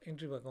इन्ट्रीबाट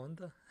entry भएको हो नि त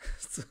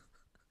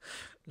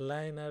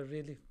लाइन आर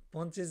रियली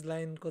पन्चेस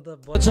लाइनको त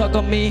छ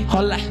कमी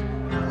हल्ला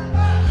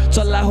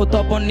चल्ला हो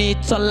त पनि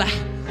चल्ला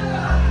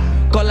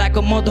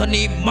कलाको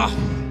मधनी म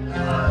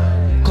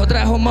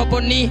खतरा हो म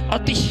पनि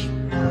अति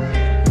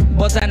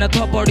बजान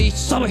थपडी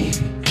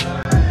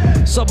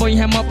सबै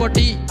यहाँ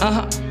मपट्टि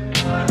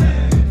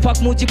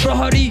फकमुची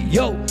प्रहरी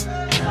यो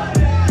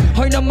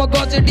होइन म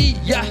गजेडी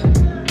या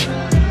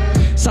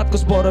सातको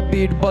स्वर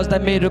बिट बज्दा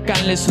मेरो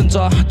कानले सुन्छ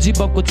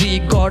जीवको जी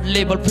गड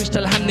लेभल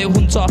फ्रिस्टाइल हान्ने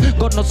हुन्छ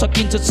गर्न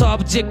सकिन्छ सब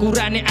जे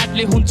कुरा नै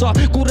आटले हुन्छ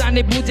कुरा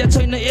नै बुझ्या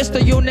छैन यस्तो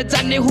यो नै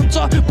जान्ने हुन्छ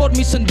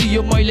परमिसन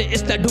दियो मैले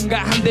यस्ता ढुङ्गा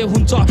हान्दै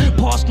हुन्छ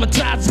फर्स्टमा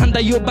चार्ज हान्दा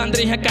यो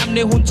बान्द्रे यहाँ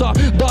कामले हुन्छ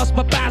 10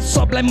 मा 5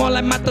 सबलाई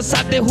मलाई मात्र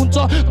साध्य हुन्छ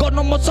गर्न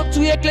म सक्छु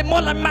एक्लै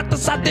मलाई मात्र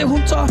साध्य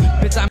हुन्छ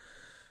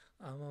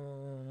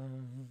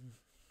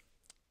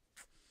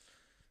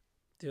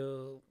त्यो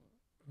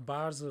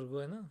बार्सहरुको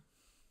हैन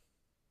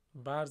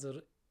बार्सहरु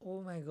ओ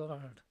माई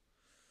गॉड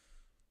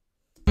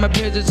म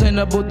भेजे छैन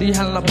बुद्धि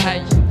हाल्न भाइ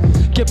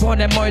के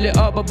भने मैले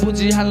अब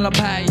बुझि हाल्न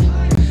भाइ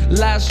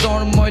लास्ट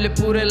राउन्ड मैले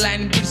पुरै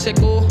लाइन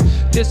बिर्सेको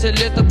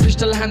त्यसैले त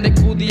फ्रिस्टाइल हान्दै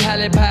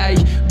कुदिहाले भाइ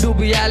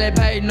डुबिहाले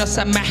भाइ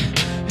नसामा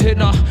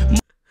हेर्न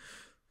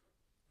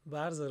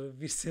बार्सहरु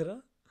बिर्सेर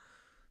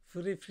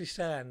पुरै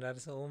फ्रिस्टाइल हान्दा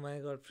रहेछ ओ माई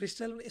गॉड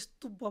फ्रिस्टाइल पनि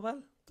यस्तो बवाल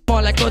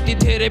मलाई कति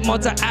धेरै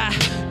मजा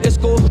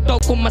यसको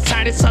टाउकोमा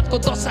 7.5 को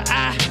दशा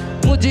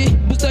मुझी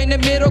बुझ्दैन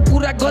मेरो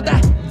कुरा गदा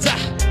जा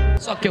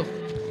सक्यो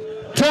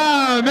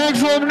Time, make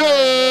some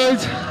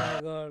noise.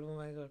 Oh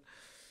my god,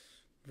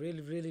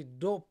 really, really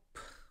dope.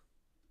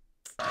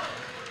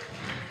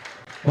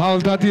 Wow,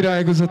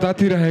 तातिरहेको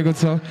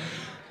छ.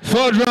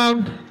 Third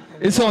round,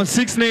 it's on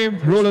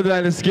 6NAME. Roll of the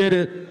dice, let's get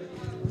it.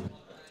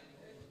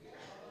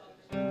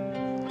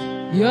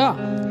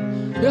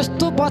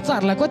 यस्तो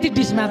बच्चाहरूलाई कति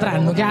डिस मात्र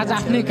हान्नु कि आज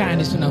आफ्नै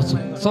कहानी सुनाउँछु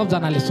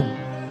सबजनाले सुन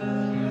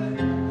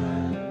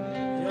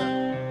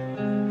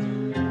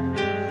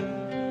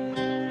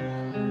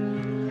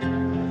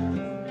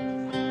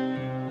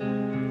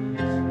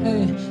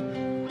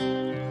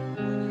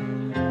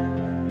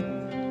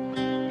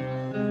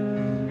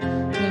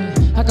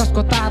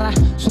आकाशको तारा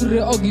सूर्य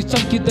अघि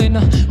चम्किँदैन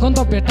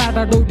गन्तव्य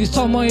टाढा दौडी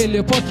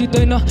समयले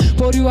पर्खिँदैन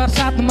परिवार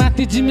साथ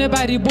माथि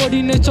जिम्मेवारी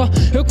बढी नै छ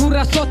यो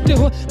कुरा सत्य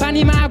हो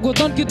पानीमा आगो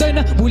तन्किँदैन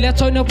भुल्या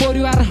छैन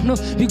परिवार आफ्नो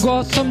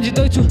विगत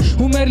सम्झिँदैछु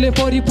उमेरले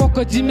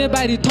परिपक्व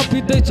जिम्मेवारी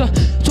थपिँदैछ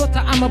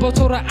छोरा आमा बाउ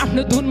छोरा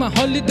आफ्नो धुनमा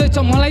हल्लिँदैछ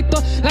मलाई त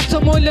लाग्छ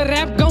मैले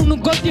ऱ्याप गाउनु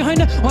गल्ती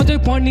होइन अझै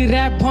पनि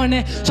ऱ्याप भने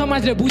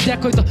समाजले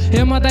बुझ्याकै त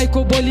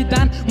हेमदाईको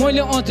बलिदान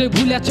मैले अझै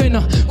भुल्या छैन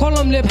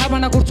कलमले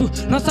भावना गर्छु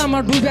नसामा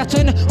डुब्या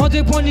छैन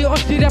अझै पनि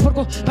अस्ति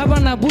ऱ्यापरको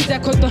भावना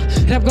बुझ्याकै त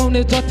ऱ्याप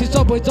गाउने जति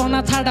सबैजना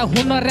छाडा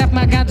हुन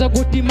ऱ्यापमा गाँजा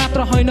गोटी मात्र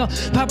होइन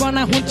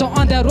भावना हुन्छ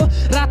अँध्यारो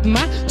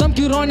रातमा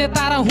चम्किरहने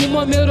तारा हुँ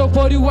म मेरो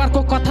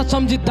परिवारको कथा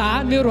सम्झिँदा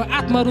मेरो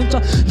आत्मा रुन्छ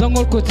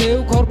जङ्गलको छेउ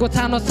घरको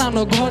सानो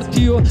सानो घर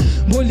थियो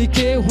भोलि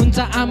के हुन्छ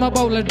आमा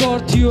बाउलाई डर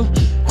थियो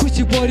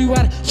खुसी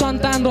परिवार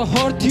सन्तान र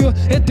हर थियो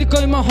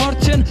यतिकैमा हर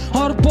क्षण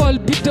हर पल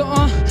बित्यो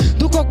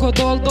दुःखको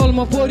दल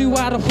दलमा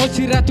परिवार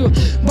फसिरहेको थियो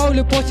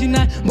बाउले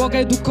पसिना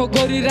बगाई दुःख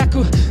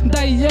गरिरहेको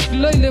दाइ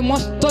एक्लैले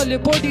मस्तले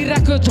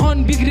बढिरहेको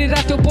झन्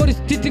बिग्रिरहेको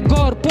परिस्थिति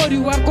घर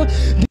परिवारको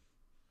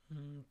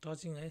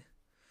टचिङ है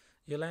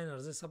यो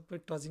लाइनहरु चाहिँ सबै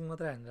टचिङ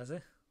मात्रै हानेर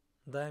चाहिँ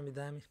दामी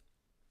दामी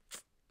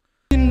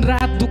दिन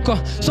रात दुःख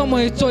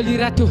समय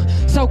चलिरहेको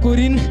थियो साउको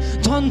ऋण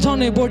झन्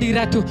झनै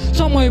बढिरहेको थियो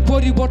समय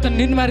परिवर्तन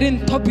ऋणमा ऋण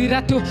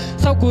थपिरहेको थियो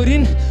साउको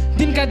ऋण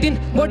दिनका दिन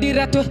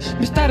बढिरहेको थियो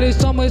बिस्तारै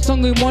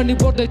समयसँगै मर्नी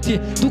बढ्दै थिए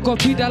दुःख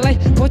पीडालाई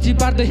पछि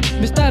पार्दै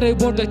बिस्तारै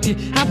बढ्दै थिए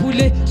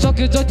आफूले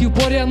सके जति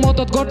परिवार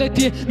मद्दत गर्दै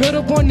थिए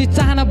मेरो पनि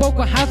चाहना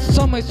बाउको हात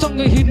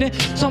समयसँगै हिँड्ने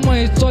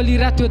समय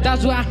चलिरहेको थियो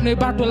दाजु आफ्नै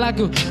बाटो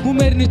लाग्यो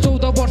उमेर नि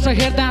 14 वर्ष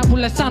हेर्दा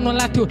आफूलाई सानो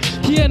लाग्थ्यो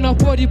थिएन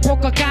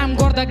परिपक्व काम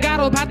गर्दा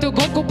गाह्रो भएको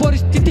घरको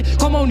परिस्थिति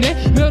कमाउने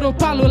मेरो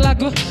पालो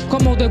लाग्यो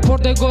कमाउँदै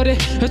पढ्दै गरे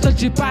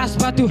एसएलसी पास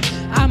भएको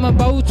आमा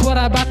बाउ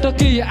छोराबाट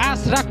केही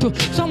आश राख्थ्यो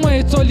समय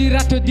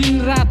चलिरहेको थियो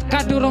दिन रात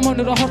काट्यो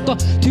रमाउने रहर त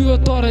थियो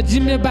तर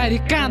जिम्मेवारी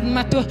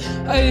काँधमा थियो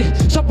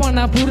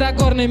सपना पुरा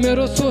गर्ने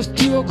मेरो सोच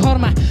थियो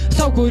घरमा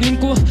साउको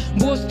ऋणको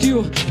बोझ थियो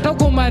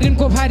टाउकोमा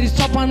ऋणको भारी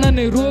सपना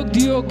नै रोग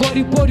दियो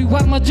गरिब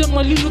परिवारमा जन्म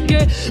लिनु के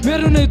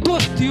मेरो नै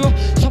दोष थियो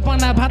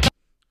सपना भात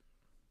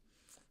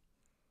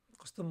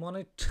कस्तो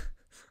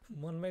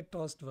मनमै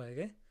टस्ट भयो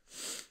के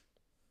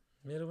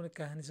मेरो पनि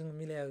कहानीसँग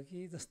मिलायो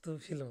कि जस्तो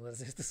फिल हुँदो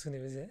रहेछ यस्तो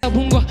सुनेपछि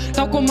भुङ्गो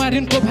टाउकोमा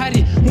ऋणको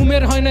भारी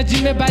उमेर होइन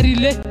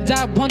जिम्मेवारीले जा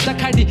भन्छ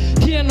खाडी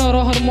थिएन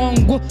रहर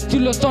महँगो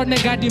चुलो चढ्ने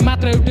गाडी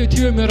मात्र एउटै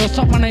थियो मेरो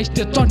सपना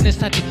स्टेज चढ्ने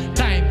साथी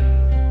टाइम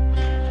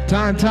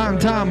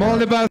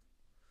all about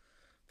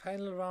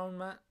फाइनल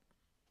राउन्डमा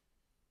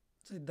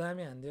चाहिँ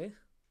दामी हान्दियो है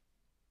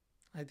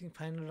I think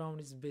final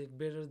round is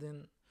better than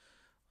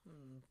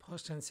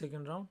first and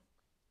second round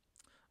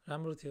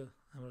राम्रो थियो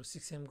हाम्रो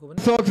 6M को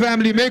पनि Thug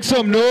family make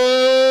some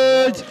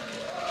noise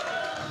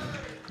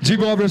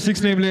GBOB Vs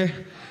SIXNEM ले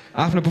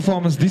आफ्नो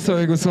परफर्मेन्स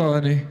दिइसकेको छ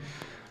अनि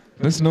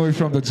let's know it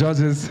from the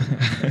judges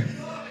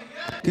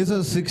के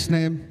छ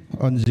 6NAME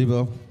on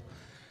GBOB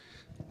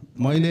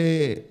मैले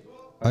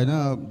हैन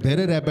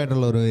धेरै र्याप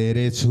ब्याटलहरु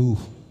हेरेछु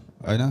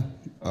हैन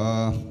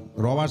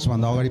रबार्ट्स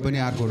भन्दा अगाडि पनि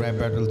अर्को र्याप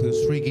ब्याटल थियो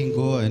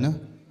स्ट्रिकिङको हैन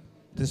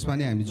त्यसमा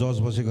नि हामी जज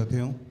बसेको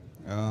थियौं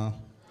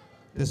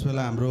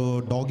त्यसबेला हाम्रो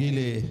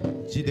डगीले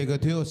जितेको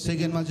थियो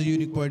सेकेन्डमा चाहिँ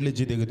युनिक पोइन्टले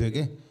जितेको थियो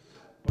के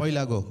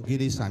पहिलाको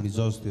गिरीश हामी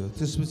जज थियो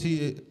त्यसपछि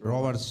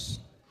रबार्ट्स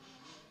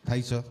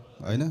थाहै छ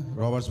हैन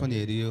रबार्ट्स पनि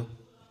हेरियो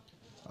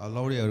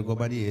लौडेहरुको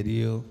पनि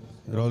हेरियो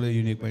रले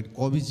युनिक पोइन्ट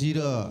कविजी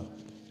र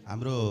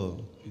हाम्रो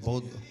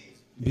बहुत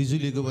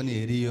बिजुलीको पनि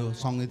हेरियो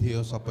सँगै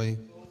थियो सबै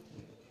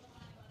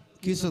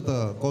के छ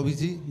त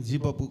कविजी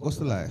जीपपु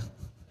कस्तो लाग्यो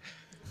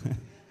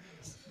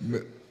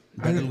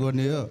ब्याटल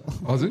गर्ने हो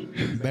हजुर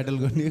ब्याटल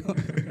गर्ने हो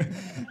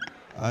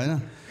हैन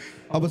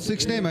अब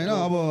 6NAME हैन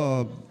अब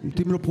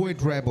तिम्रो पोइट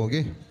र्याप हो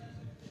के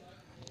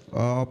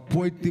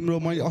पोइट तिम्रो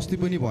मैले अस्ति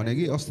पनि भने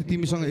कि अस्ति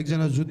तिमीसँग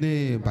एकजना जुत्ने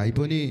भाइ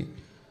पनि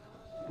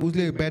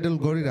उसले ब्याटल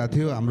गरिरहेको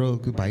थियो हाम्रो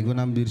भाइको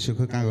नाम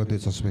बिर्सेको कहाँ गएको थियो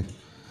चस्मे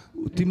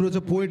तिम्रो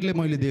चाहिँ पोइटले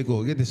मैले दिएको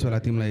हो कि त्यसबेला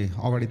तिमीलाई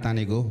अगाडि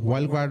तानेको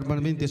वाइल्ड कार्डमा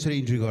पनि त्यसरी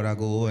इन्ट्री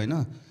गराएको हो हैन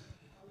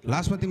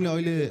लास्टमा तिमीले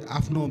अहिले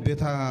आफ्नो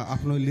व्यथा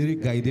आफ्नो लिरिक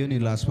गाइदियो नि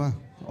लास्टमा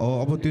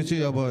अब त्यो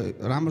चाहिँ अब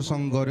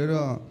राम्रोसँग गरेर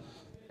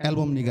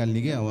एल्बम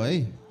निकाल्ने के अब है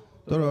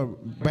तर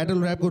ब्याटल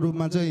र्यापको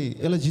रूपमा चाहिँ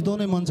यसलाई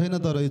जिताउनै मन छैन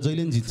तर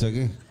जहिले पनि जित्छ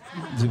के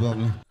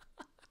जीवबले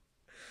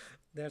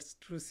द्याट्स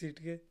ट्रु सिट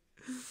के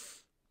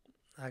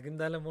हाकिम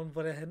दालाई मन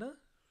परे हैन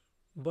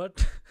बट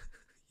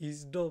इज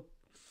डोप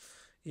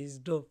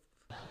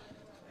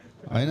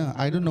हैन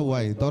आई डोन्ट नो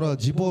वाइ तर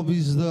GBOB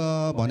इज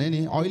द भने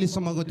नि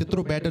अहिलेसम्मको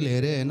त्यत्रो ब्याटल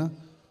हेरे हैन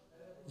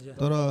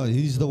तर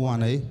हि इज द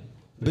वान है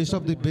बेस्ट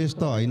अफ द बेस्ट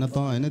त हैन त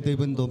हैन त्यही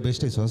पनि त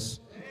बेस्टै छस्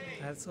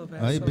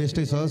है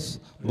बेस्टै छस्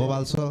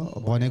बबाल छ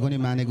भनेको नि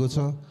मानेको छ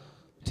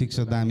ठिक छ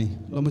दामी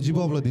ल म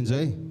GBOBलाई दिन्छु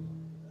है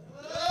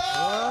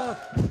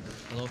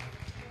हेलो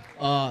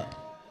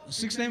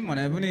 6NAME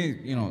भने पनि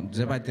यु नो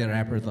जेपाते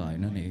र्यापर त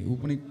हैन नि उ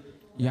पनि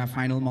यहाँ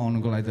फाइनलमा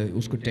आउनुको लागि त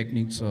उसको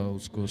टेक्निक छ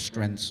उसको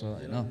स्ट्रेन्थ छ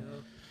हैन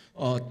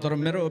तर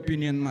मेरो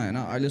ओपिनियनमा हैन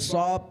अहिले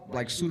सब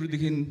लाइक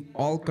सुरुदेखि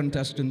अल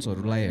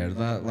कन्टेस्टेन्ट्सहरूलाई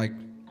हेर्दा लाइक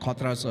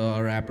खतरा छ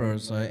ऱ्यापर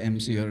छ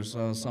एमसीहरू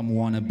छ सम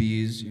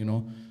वानाबीज यु नो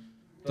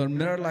तर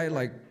मेरो लागि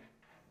लाइक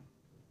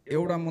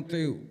एउटा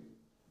मात्रै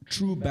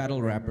ट्रु ब्याटल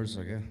ऱ्यापर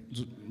छ क्या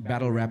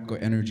ब्याटल ऱ्यापको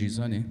एनर्जी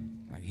छ नि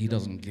like he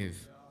doesn't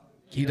give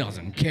he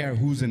doesn't care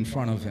who's in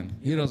front of him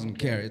he doesn't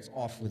care it's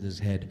off with his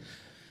head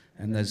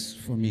and that's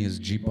for me is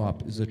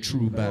G-pop is a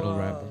true battle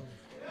rapper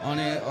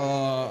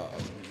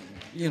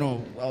you know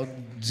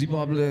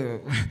G-pop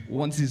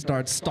once he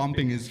starts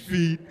stomping his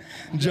feet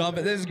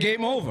there's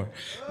game over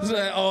so,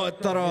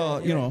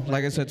 you know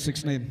like I said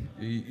 6ix9ine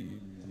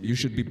you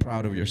should be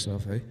proud of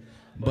yourself eh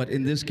but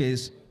in this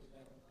case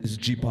it's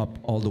G-pop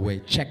all the way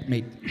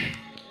checkmate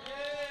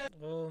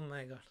Oh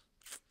my god.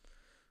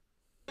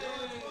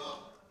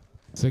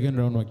 Second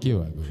राउन्डमा के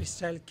भएको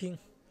Freestyle king.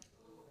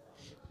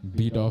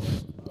 Beet of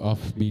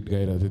beet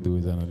गइरहेको थियो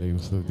दुवैजनाले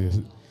कस्तो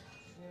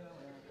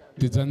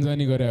त्यो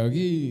जनजानी गरे हो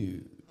कि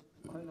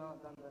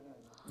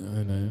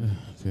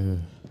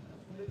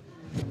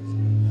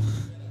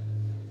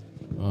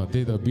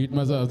त्यही त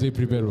बिटमा चाहिँ अझै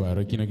प्रिपेयर भएर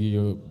किनकि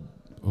यो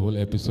होल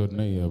एपिसोड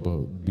नै अब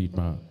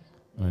बिटमा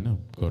होइन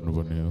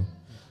गर्नुपर्ने हो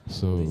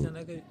सो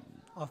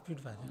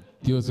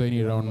त्यो चाहिँ नि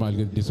राउन्डमा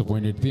अलिकति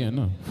डिसपोइन्टेड थिएँ होइन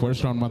फर्स्ट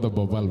राउन्डमा त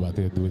बब्बाल भएको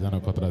थियो दुवैजना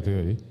खतरा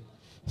थियो है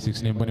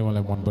 6ix9ine पनि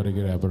मलाई मन परेको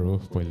ऱ्यापर हो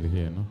पहिलेदेखि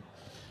होइन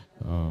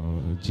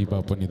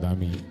G-pop पनि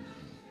दामी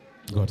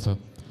गर्छ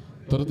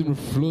तर तिम्रो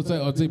फ्लो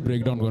चाहिँ अझै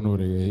ब्रेकडाउन गर्नु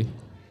पऱ्यो है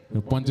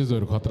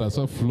पन्चेसहरू खतरा छ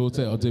फ्लो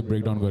चाहिँ अझै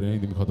ब्रेकडाउन गऱ्यो भने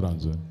तिमी खतरा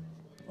हुन्छ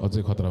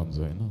अझै खतरा हुन्छ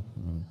होइन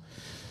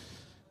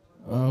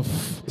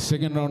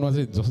सेकेन्ड राउन्डमा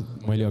चाहिँ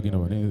मैले अघि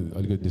नभने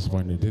अलिकति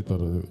डिसपोइन्टेड थिएँ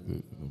तर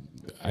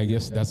I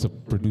guess that's a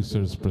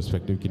producers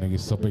perspective किनकि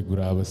सबै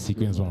कुरा अब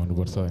सिक्वेन्समा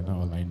हुनुपर्छ होइन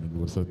अलाइन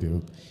हुनुपर्छ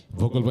त्यो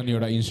भोकल पनि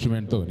एउटा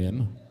इन्स्ट्रुमेन्ट त हो नि होइन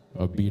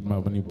अब बिटमा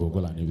पनि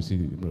भोकल हानेपछि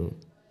तिम्रो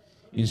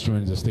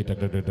इन्स्ट्रुमेन्ट जस्तै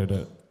टट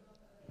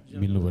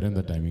मिल्नु पऱ्यो नि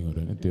त टाइमिङहरू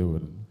होइन त्यो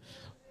भएर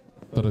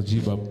तर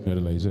G-pop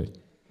मेरो लागि चाहिँ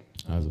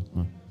आज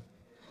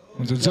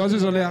हुन्छ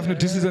जजेसहरूले आफ्नो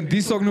डिसिजन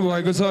दिइसक्नु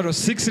भएको छ र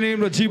 6ix9ine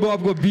र G-pop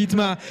को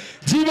बिचमा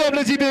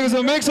G-popले जितेको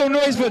छ make some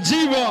noise for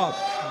G-pop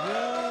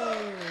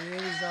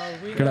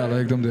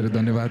केटाहरूलाई एकदम धेरै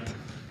धन्यवाद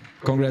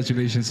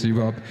congratulations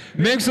G-pop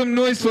make some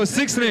noise for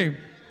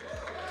 6ix9ine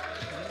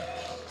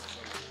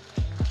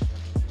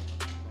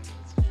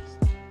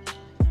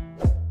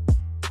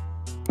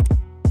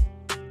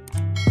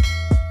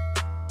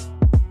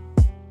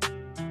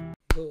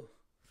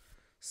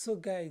so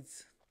guys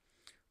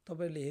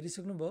तपाईँहरूले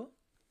हेरिसक्नुभयो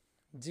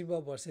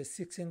G-bob भर्सेस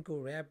 6ix9ine को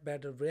ऱ्याप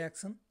ब्याटल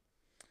रियाक्सन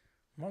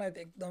मलाई त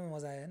एकदमै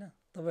मजा आयो होइन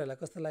तपाईँहरूलाई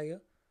कस्तो लाग्यो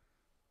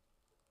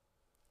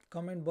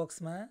कमेन्ट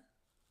बक्समा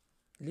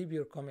लिभ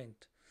योर कमेन्ट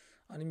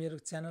अनि मेरो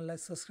च्यानललाई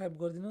सब्सक्राइब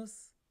गरिदिनुहोस्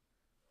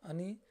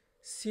अनि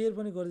सेयर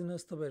पनि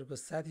गरिदिनुहोस् तपाईँहरूको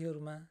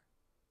साथीहरूमा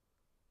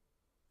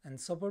and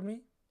support me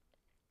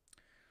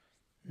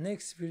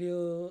next video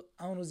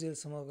आउनु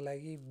जेलसम्मको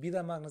लागि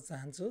बिदा माग्न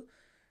चाहन्छु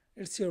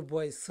it's your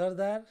boy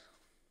Sardar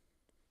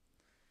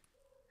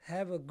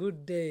Have a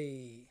good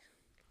day.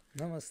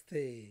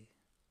 Namaste.